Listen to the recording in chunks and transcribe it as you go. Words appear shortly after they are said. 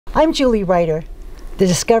I'm Julie Ryder, the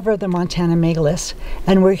discoverer of the Montana Megaliths,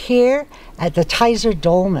 and we're here at the Tizer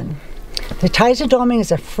Dolmen. The Tizer Dolmen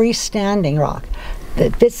is a freestanding rock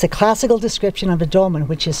that fits the classical description of a dolmen,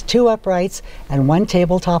 which is 2 uprights and 1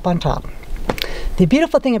 tabletop on top. The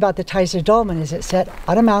beautiful thing about the Tizer Dolmen is it's set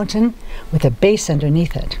on a mountain with a base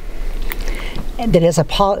underneath it. And that is a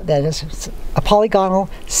polygonal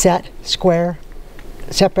set, square,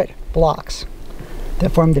 separate blocks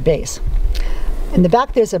that form the base. In the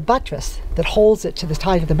back there's a buttress that holds it to the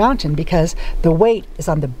side of the mountain because the weight is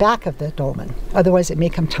on the back of the dolmen, otherwise it may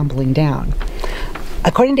come tumbling down.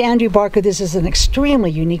 According to Andrew Barker, this is an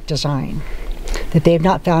extremely unique design that they have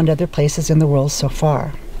not found other places in the world so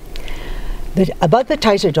far. Above the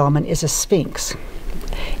Tizer Dolmen is a sphinx.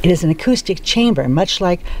 It is an acoustic chamber, much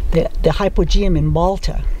like the hypogeum in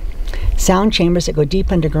Malta, sound chambers that go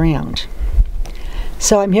deep underground.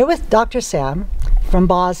 So I'm here with Dr. Sam from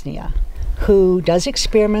Bosnia, who does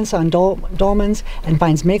experiments on dolmens and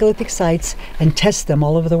finds megalithic sites and tests them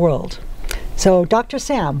all over the world. So, Dr.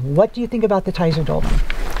 Sam, what do you think about the Tizer Dolmen?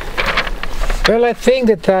 Well, I think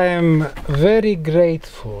that I am very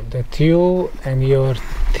grateful that you and your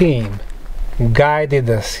team guided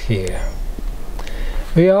us here.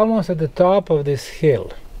 We are almost at the top of this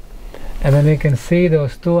hill, and then you can see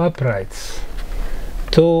those 2 uprights,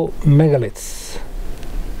 2 megaliths,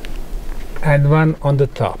 and 1 on the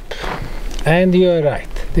top. And you're right,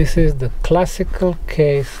 this is the classical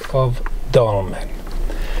case of dolmen.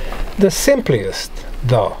 The simplest,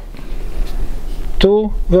 though.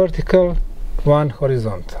 2 vertical, 1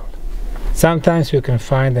 horizontal. Sometimes you can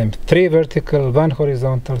find them 3 vertical, 1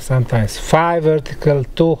 horizontal, sometimes 5 vertical,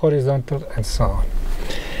 2 horizontal, and so on.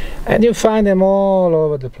 And you find them all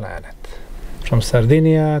over the planet. From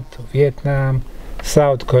Sardinia to Vietnam,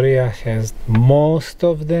 South Korea has most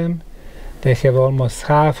of them. They have almost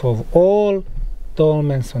half of all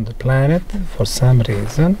dolmens on the planet for some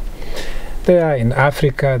reason. They are in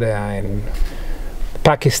Africa, they are in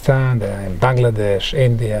Pakistan, they are in Bangladesh,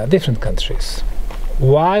 India, different countries.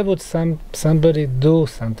 Why would somebody do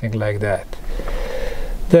something like that?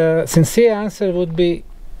 The sincere answer would be,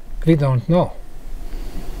 we don't know.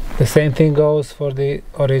 The same thing goes for the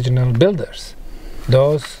original builders,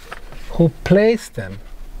 those who placed them,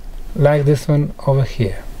 like this one over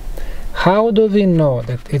here. How do we know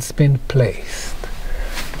that it's been placed?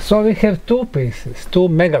 So we have 2 pieces, 2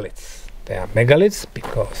 megaliths. They are megaliths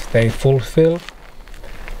because they fulfill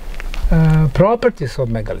properties of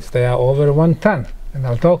megaliths. They are over 1 ton, and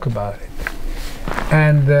I'll talk about it.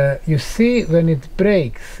 And you see, when it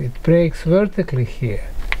breaks vertically here.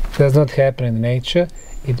 It does not happen in nature.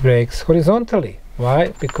 It breaks horizontally.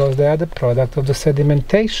 Why? Because they are the product of the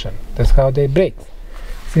sedimentation. That's how they break.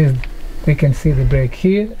 Since we can see the break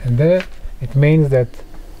here and there, it means that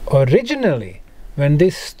originally when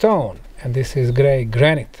this stone, and this is gray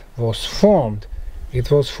granite, was formed,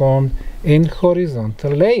 it was formed in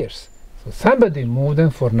horizontal layers. So somebody moved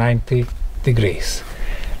them for 90 degrees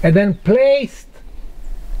and then placed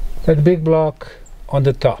that big block on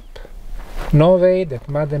the top. No way that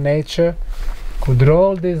Mother Nature could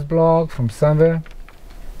roll this block from somewhere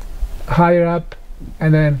higher up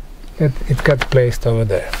and then it got placed over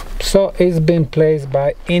there. So it's been placed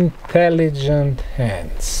by intelligent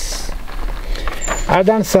hands. I've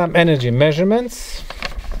done some energy measurements,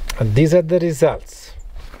 and these are the results.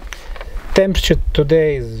 Temperature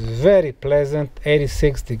today is very pleasant,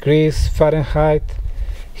 86 degrees Fahrenheit.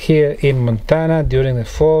 Here in Montana during the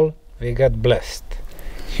fall we got blessed.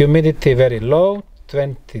 Humidity very low,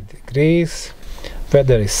 20 degrees.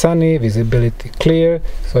 Weather is sunny, visibility clear,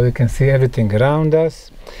 so we can see everything around us.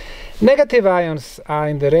 Negative ions are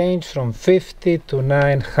in the range from 50 to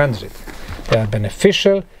 900. They are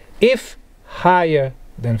beneficial if higher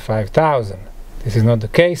than 5,000. This is not the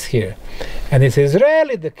case here. And this is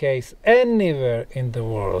rarely the case anywhere in the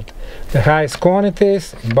world. The highest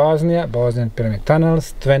quantities in Bosnia, Bosnian Pyramid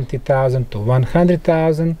tunnels, 20,000 to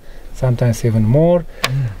 100,000, sometimes even more.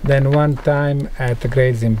 Then one time at the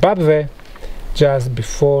Great Zimbabwe, just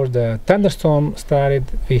before the thunderstorm started,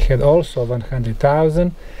 we had also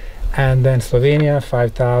 100,000. And then Slovenia,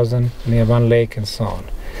 5,000 near one lake and so on.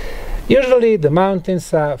 Usually the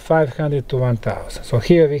mountains are 500 to 1,000. So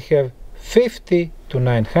here we have 50 to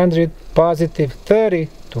 900, positive 30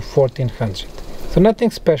 to 1,400. So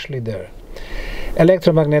nothing specially there.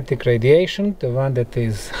 Electromagnetic radiation, the one that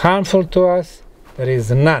is harmful to us, there is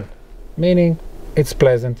none, meaning it's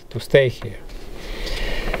pleasant to stay here.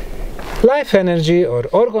 Life energy or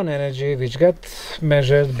orgone energy, which got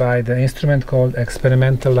measured by the instrument called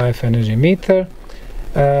experimental life energy meter,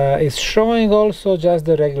 is showing also just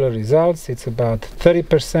the regular results. It's about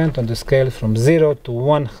 30% on the scale from 0 to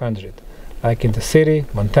 100. Like in the city,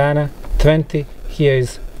 Montana, 20, here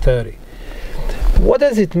is 30. What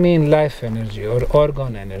does it mean, life energy or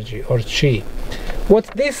orgone energy or chi? What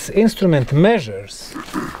this instrument measures,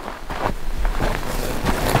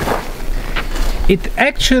 it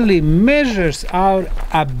actually measures our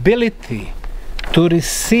ability to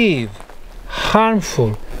receive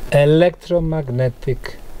harmful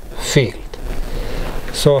electromagnetic field.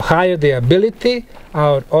 So higher the ability,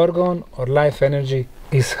 our orgone or life energy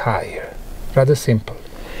is higher. Rather simple.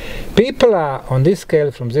 People are on this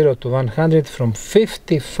scale from 0 to 100 from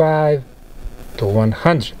 55 to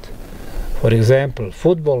 100. For example,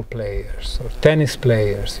 football players or tennis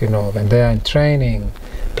players, you know, when they are in training,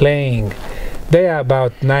 playing, they are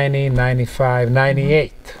about 90, 95,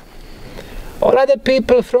 98. All other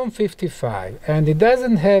people from 55, and it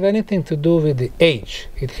doesn't have anything to do with the age.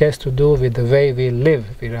 It has to do with the way we live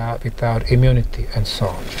with our immunity and so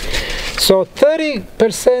on. So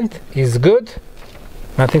 30% is good,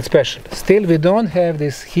 nothing special. Still, we don't have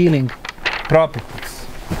these healing properties.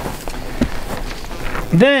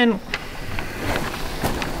 Then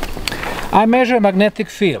I measure magnetic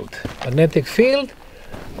field. Magnetic field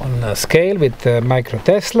on a scale with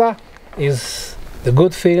microtesla is the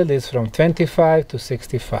good field is from 25 to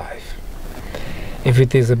 65. If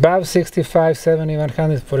it is above 65, 70,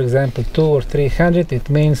 100, for example 200 or 300, it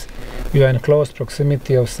means you are in close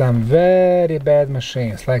proximity of some very bad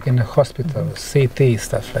machines, like in a hospital, CT,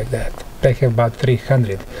 stuff like that. They have about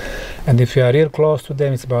 300. And if you are real close to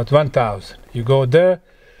them, it's about 1000. You go there,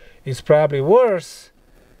 it's probably worse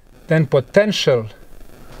than potential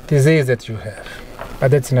disease that you have.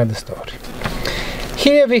 But that's another story.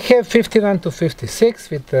 Here we have 51 to 56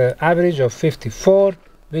 with an average of 54,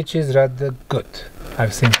 which is rather good.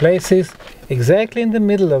 I've seen places exactly in the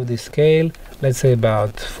middle of this scale, let's say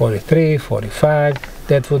about 43, 45,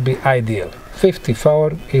 that would be ideal.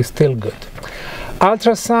 54 is still good.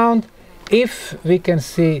 Ultrasound, if we can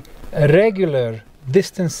see regular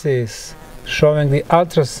distances showing the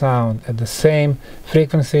ultrasound at the same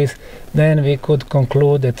frequencies, then we could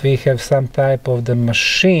conclude that we have some type of the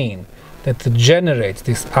machine that generates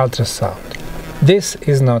this ultrasound. This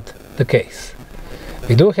is not the case.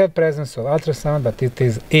 We do have presence of ultrasound, but it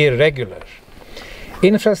is irregular.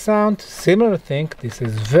 Infrasound, similar thing. This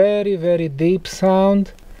is very, very deep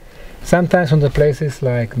sound. Sometimes on the places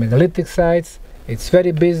like megalithic sites, it's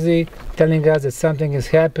very busy, telling us that something is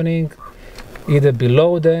happening either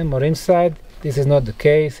below them or inside. This is not the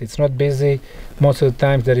case. It's not busy. Most of the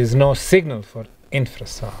time there is no signal for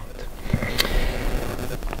infrasound.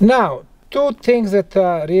 Now, two things that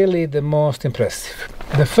are really the most impressive.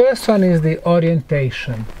 The first one is the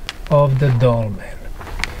orientation of the dolmen.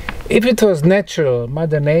 If it was natural,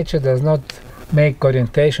 Mother Nature does not make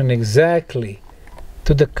orientation exactly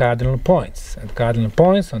to the cardinal points. And cardinal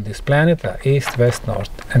points on this planet are east, west, north,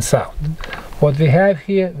 and south. What we have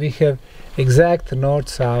here, we have exact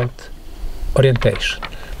north-south orientation.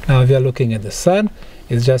 Now we are looking at the sun.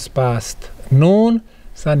 It's just past noon.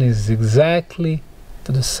 Sun is exactly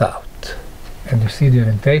to the south. And you see the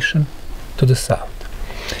orientation to the south.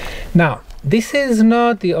 Now, this is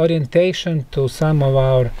not the orientation to some of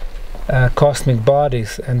our cosmic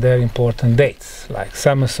bodies and their important dates, like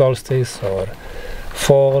summer solstice or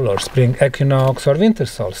fall or spring equinox or winter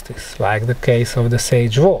solstice, like the case of the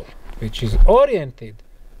Sage Wall, which is oriented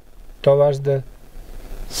towards the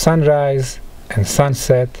sunrise and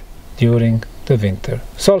sunset during the winter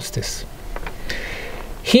solstice.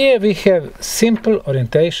 Here we have simple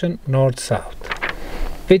orientation north-south,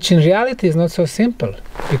 which in reality is not so simple,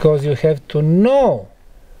 because you have to know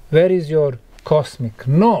where is your cosmic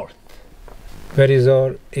north, where is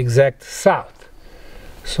your exact south.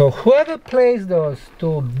 So whoever placed those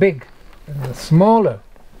two big and the smaller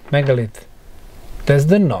megalith, that's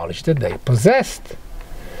the knowledge that they possessed.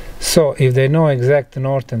 So if they know exact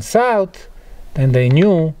north and south, then they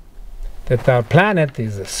knew that our planet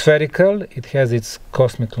is spherical, it has its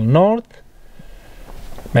cosmical north.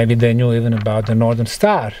 Maybe they knew even about the northern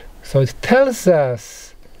star. So it tells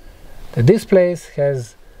us that this place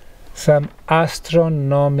has some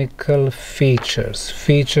astronomical features,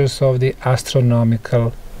 features of the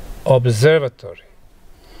astronomical observatory.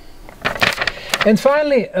 And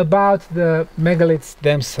finally, about the megaliths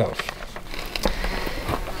themselves.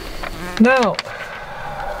 Now,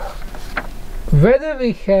 whether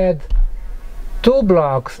we had two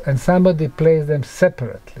blocks and somebody placed them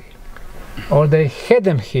separately, or they had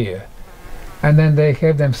them here and then they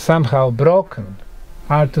have them somehow broken,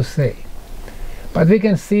 hard to say. But we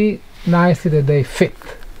can see nicely that they fit.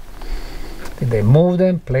 If they move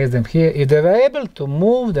them, place them here. If they were able to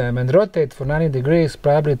move them and rotate for 90 degrees,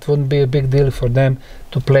 probably it wouldn't be a big deal for them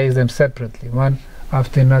to place them separately, one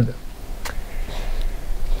after another.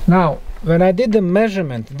 Now, when I did the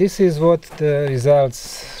measurement, this is what the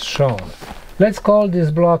results shown. Let's call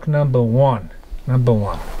this block number 1,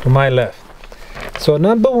 to my left. So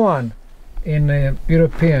number 1 in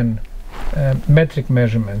European metric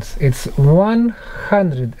measurements, it's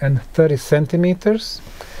 130 centimeters.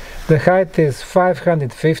 The height is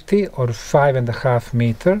 550 or 5.5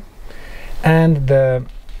 meters, and the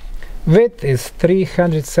width is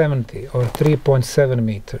 370 or 3.7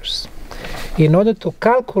 meters. In order to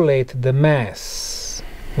calculate the mass,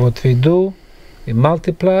 what we do, we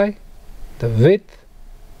multiply the width,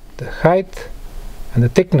 the height, and the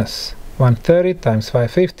thickness. 130 times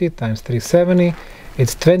 550 times 370,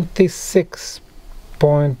 it's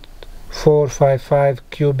 26.455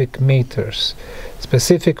 cubic meters.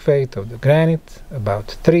 Specific weight of the granite,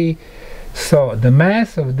 about 3. So the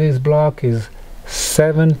mass of this block is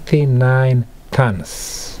 79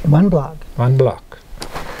 tons. One block. One block.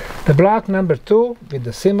 The block number 2, with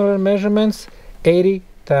the similar measurements, 80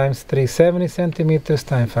 times 370 centimeters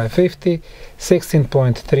times 550,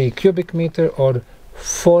 16.3 cubic meter or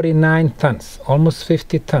 49 tons, almost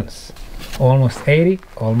 50 tons. Almost 80,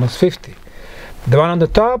 almost 50. The one on the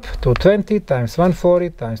top, 220 times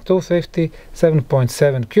 140 times 250,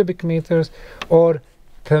 7.7 cubic meters or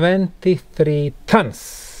 23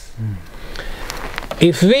 tons.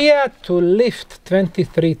 If we are to lift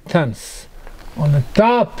 23 tons on the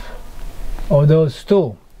top of those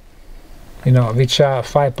two, which are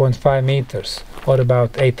 5.5 meters or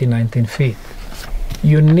about 18-19 feet,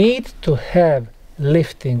 you need to have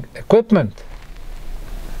lifting equipment.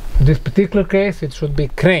 In this particular case, it should be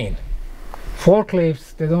crane.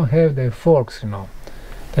 Forklifts, they don't have their forks,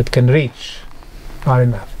 that can reach far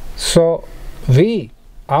enough. So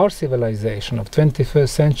our civilization of 21st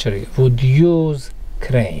century would use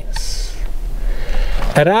cranes.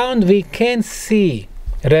 Around we can see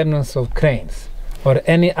remnants of cranes or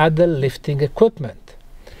any other lifting equipment.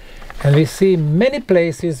 And we see many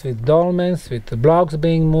places with dolmens, with the blocks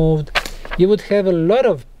being moved. You would have a lot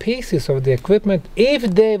of pieces of the equipment if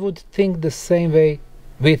they would think the same way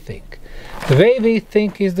we think. The way we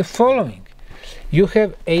think is the following. You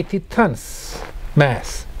have 80 tons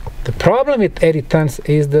mass. The problem with 80 tons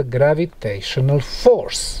is the gravitational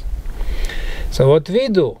force. So what we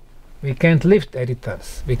do, we can't lift 80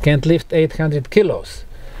 tons. We can't lift 800 kilos.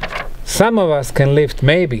 Some of us can lift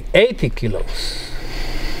maybe 80 kilos.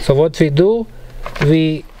 So what we do,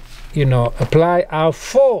 we apply our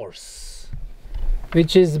force,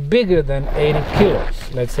 which is bigger than 80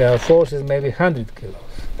 kilos. Let's say our force is maybe 100 kilos.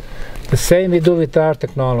 The same we do with our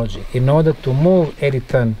technology. In order to move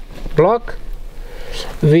 80-ton block,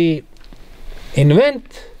 we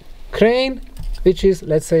invent crane, which is,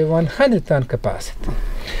 let's say, 100-ton capacity.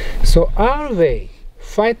 So our way,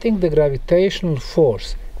 fighting the gravitational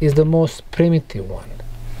force, is the most primitive one.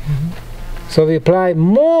 So we apply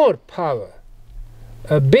more power,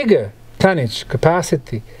 a bigger tonnage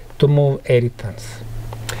capacity to move 80 tons.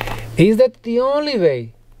 Is that the only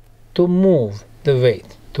way to move the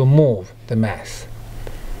weight, to move the mass?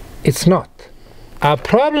 It's not. Our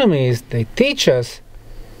problem is they teach us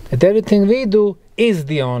that everything we do is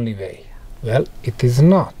the only way. Well, it is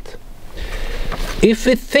not. If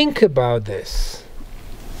we think about this,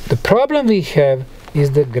 the problem we have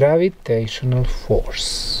is the gravitational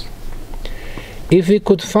force. If we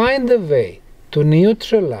could find a way to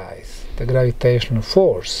neutralize the gravitational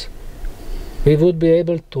force, we would be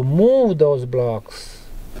able to move those blocks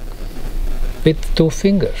with 2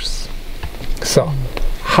 fingers. So,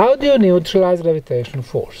 how do you neutralize gravitational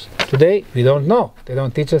force? Today, we don't know. They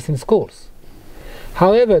don't teach us in schools.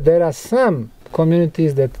 However, there are some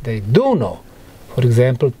communities that they do know. For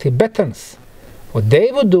example, Tibetans. What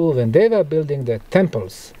they would do when they were building their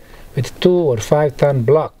temples with 2 or 5 ton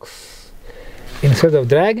blocks, instead of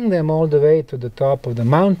dragging them all the way to the top of the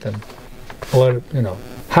mountain, or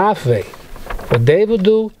halfway, what they would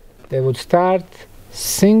do, they would start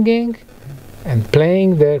singing and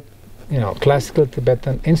playing their classical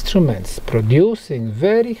Tibetan instruments, producing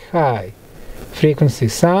very high frequency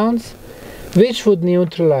sounds, which would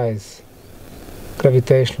neutralize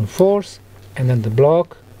gravitational force, and then the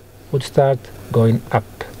block would start going up,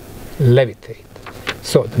 levitate.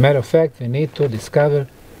 So, as a matter of fact, we need to discover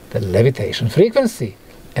the levitation frequency,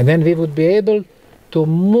 and then we would be able to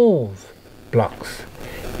move blocks.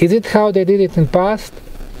 Is it how they did it in the past?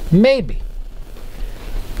 Maybe.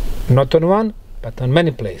 Not on one, but on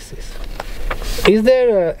many places. Is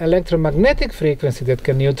there an electromagnetic frequency that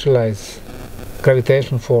can neutralize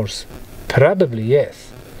gravitational force? Probably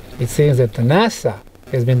yes. It seems that NASA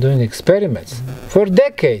has been doing experiments for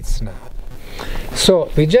decades now. So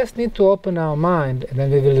we just need to open our mind, and then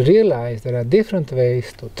we will realize there are different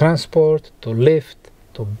ways to transport, to lift,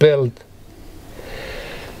 to build.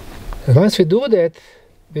 And once we do that,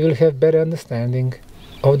 we will have better understanding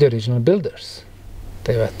of the original builders.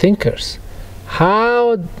 They were thinkers.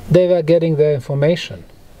 How they were getting their information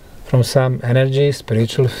from some energy,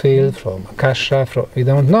 spiritual field, from Akasha, we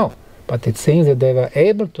don't know. But it seems that they were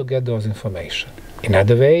able to get those information in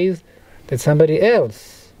other ways that somebody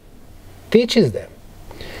else teaches them.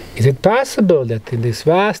 Is it possible that in these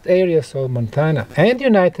vast areas of Montana and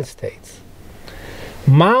United States,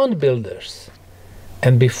 mound builders,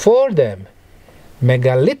 and before them,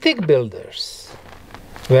 megalithic builders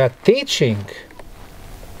were teaching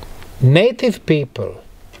native people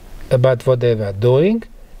about what they were doing,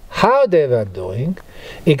 how they were doing,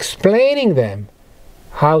 explaining them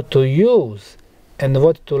how to use and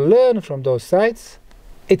what to learn from those sites?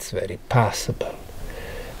 It's very possible.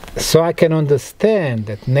 So I can understand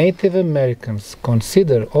that Native Americans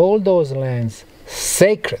consider all those lands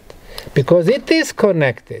sacred because it is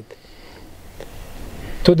connected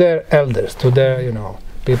to their elders, to their,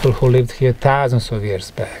 people who lived here thousands of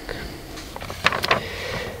years back.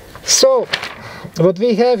 So what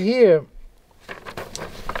we have here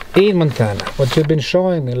in Montana, what you've been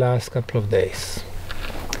showing me the last couple of days,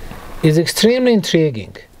 is extremely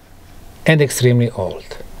intriguing and extremely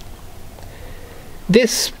old.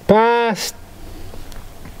 This past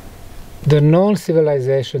the known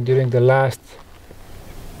civilization during the last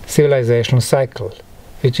civilizational cycle,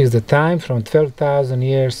 which is the time from 12,000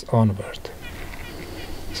 years onward.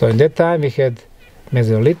 So in that time we had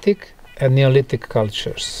Mesolithic and Neolithic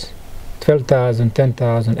cultures, 12,000,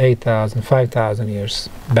 10,000, 8,000, 5,000 years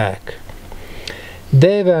back.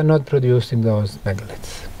 They were not producing those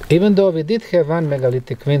megaliths. Even though we did have one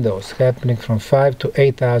megalithic windows happening from 5 to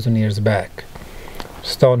 8,000 years back,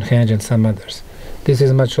 Stonehenge and some others. This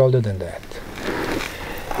is much older than that.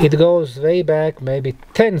 It goes way back, maybe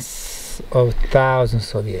tens of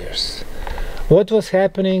thousands of years. What was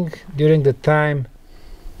happening during the time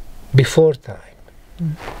before time,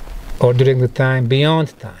 or during the time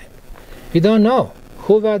beyond time? We don't know.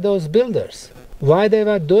 Who were those builders? Why they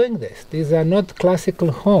were doing this? These are not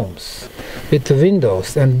classical homes with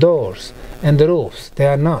windows and doors and roofs. They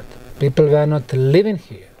are not. People were not living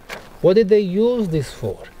here. What did they use this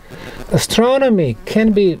for? Astronomy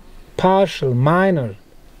can be partial, minor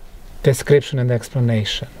description and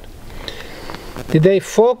explanation. Did they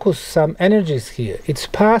focus some energies here? It's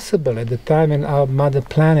possible at the time when our mother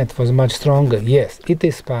planet was much stronger. Yes, it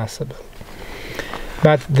is possible.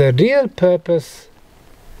 But the real purpose,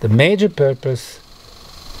 the major purpose,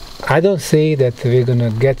 I don't see that we're going to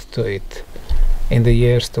get to it in the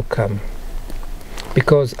years to come.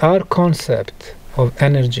 Because our concept of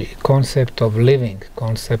energy, concept of living,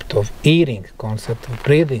 concept of eating, concept of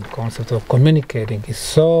breathing, concept of communicating is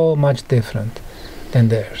so much different than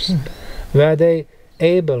theirs. Were they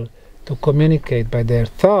able to communicate by their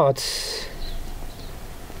thoughts,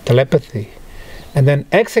 telepathy, and then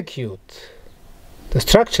execute the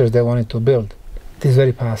structures they wanted to build? It is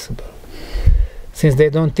very possible. Since they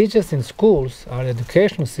don't teach us in schools, our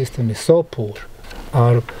educational system is so poor.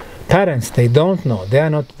 Our parents, they don't know. They are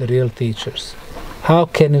not the real teachers. How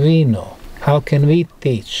can we know? How can we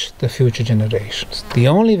teach the future generations? The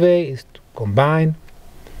only way is to combine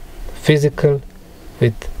physical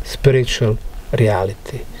with spiritual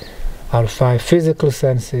reality. Our 5 physical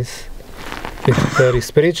senses with 30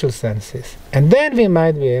 spiritual senses. And then we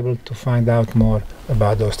might be able to find out more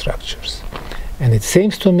about those structures. And it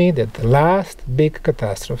seems to me that the last big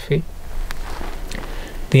catastrophe,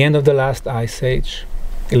 the end of the last ice age,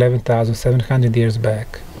 11,700 years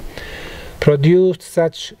back, produced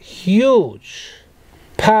such huge,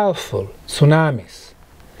 powerful tsunamis,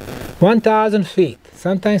 1,000 feet,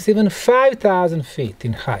 sometimes even 5,000 feet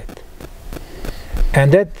in height.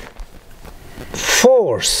 And that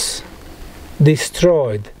force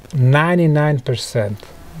destroyed 99%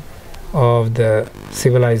 of the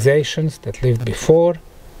civilizations that lived before.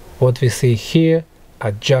 What we see here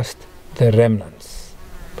are just the remnants.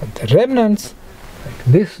 But the remnants, like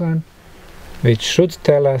this one, which should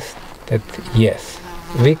tell us that yes,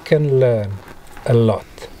 we can learn a lot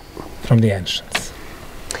from the ancients.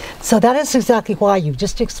 So that is exactly why you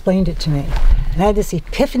just explained it to me. And I had this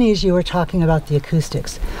epiphany as you were talking about the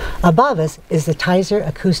acoustics. Above us is the Tizer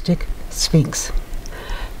Acoustic Sphinx.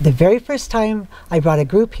 The very first time I brought a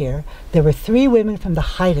group here, there were 3 women from the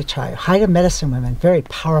Haida tribe, Haida medicine women, very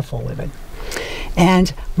powerful women.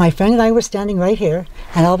 And my friend and I were standing right here,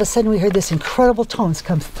 and all of a sudden we heard this incredible tones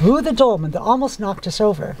come through the dolmen that almost knocked us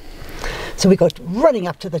over. So we go running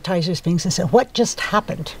up to the Tizer Sphinx and said, what just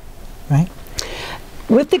happened, right?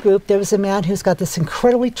 With the group, there was a man who's got this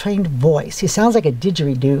incredibly trained voice. He sounds like a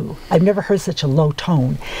didgeridoo. I've never heard such a low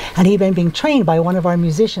tone. And he'd been being trained by one of our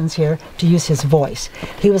musicians here to use his voice.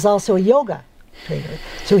 He was also a yoga trainer,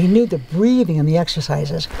 so he knew the breathing and the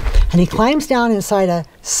exercises. And he climbs down inside a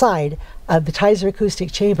side of the Tizer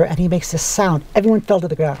acoustic chamber, and he makes this sound. Everyone fell to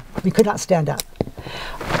the ground. We could not stand up.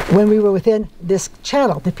 When we were within this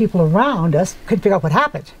channel, the people around us couldn't figure out what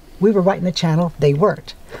happened. We were right in the channel. They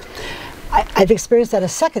weren't. I've experienced that a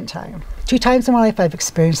second time. 2 times in my life I've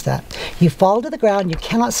experienced that. You fall to the ground, you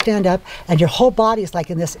cannot stand up, and your whole body is like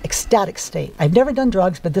in this ecstatic state. I've never done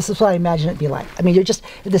drugs, but this is what I imagine it'd be like. I mean, you're just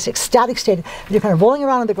in this ecstatic state, and you're kind of rolling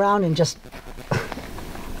around on the ground and just,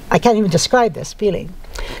 I can't even describe this feeling.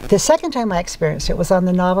 The second time I experienced it was on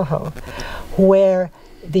the Navajo, where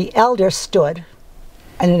the elder stood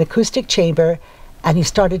in an acoustic chamber, and he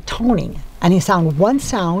started toning, and he sounded one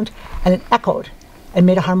sound, and it echoed, and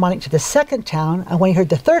made a harmonic to the second tone, and when he heard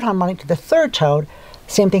the third harmonic to the third tone,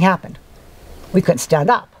 same thing happened. We couldn't stand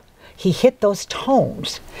up. He hit those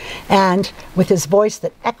tones, and with his voice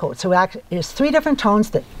that echoed. So it's 3 different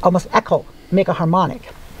tones that almost echo, make a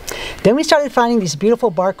harmonic. Then we started finding these beautiful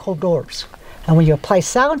barcode doors, and when you apply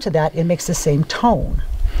sound to that, it makes the same tone.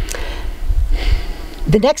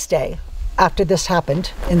 The next day, after this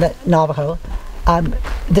happened in the Navajo,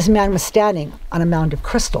 this man was standing on a mound of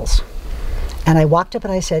crystals. And I walked up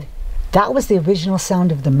and I said, that was the original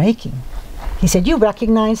sound of the making. He said, you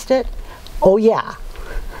recognized it? Oh yeah.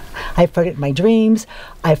 I've heard it in my dreams.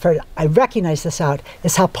 I recognize the sound.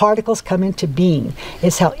 It's how particles come into being.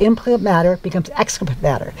 It's how implant matter becomes excrement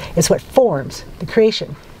matter. It's what forms the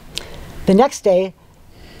creation. The next day,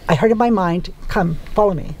 I heard in my mind, come,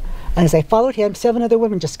 follow me. And as I followed him, 7 other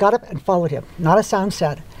women just got up and followed him, not a sound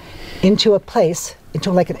said, into a place,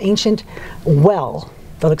 into like an ancient well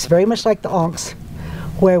that looks very much like the Ankhs,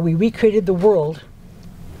 where we recreated the world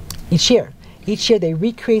each year. Each year they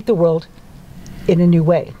recreate the world in a new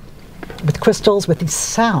way, with crystals, with these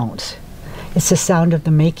sounds. It's the sound of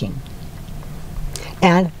the making.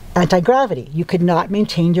 And anti-gravity. You could not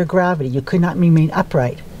maintain your gravity. You could not remain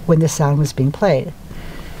upright when the sound was being played.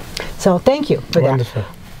 So thank you for Wonderful.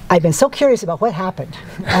 that. I've been so curious about what happened.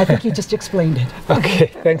 I think you just explained it. Okay,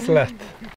 thanks a lot.